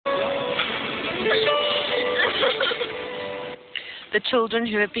The children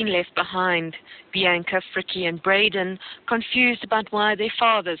who have been left behind, Bianca, Frikkie and Braden, confused about why their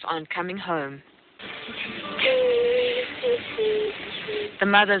fathers aren't coming home. The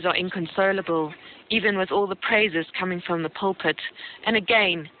mothers are inconsolable, even with all the praises coming from the pulpit, and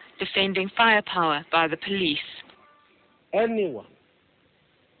again defending firepower by the police. Anyone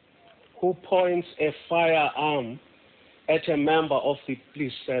who points a firearm at a member of the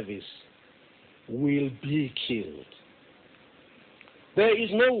police service will be killed. There is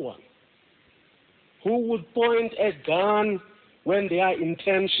no one who would point a gun when their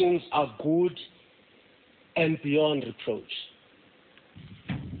intentions are good and beyond reproach.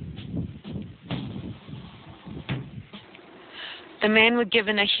 The men were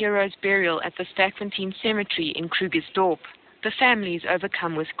given a hero's burial at the Stakfontein Cemetery in Krugersdorp. The families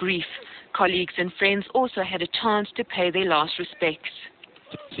overcome with grief. Colleagues and friends also had a chance to pay their last respects.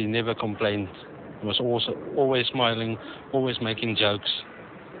 He never complained. He was also always smiling, always making jokes.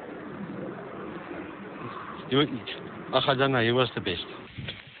 He was the best.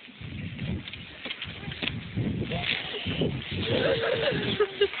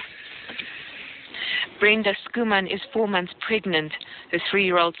 Brenda Schoeman is 4 months pregnant. Her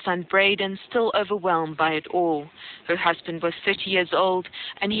 3-year-old son Braden still overwhelmed by it all. Her husband was 30 years old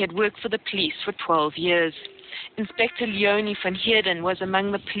and he had worked for the police for 12 years. Inspector Leonie van Heerden was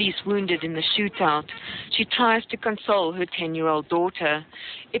among the police wounded in the shootout. She tries to console her 10-year-old daughter.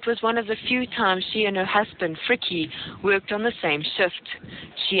 It was one of the few times she and her husband, Frikkie, worked on the same shift.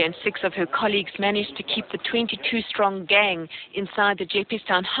 She and 6 of her colleagues managed to keep the 22-strong gang inside the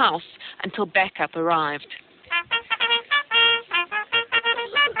Jeppestown house until backup arrived.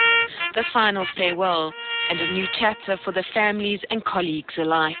 The final farewell and a new chapter for the families and colleagues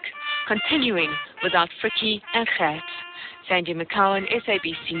alike. Continuing without Frikkie and Gert. Sandy McCowan,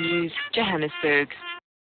 SABC News, Johannesburg.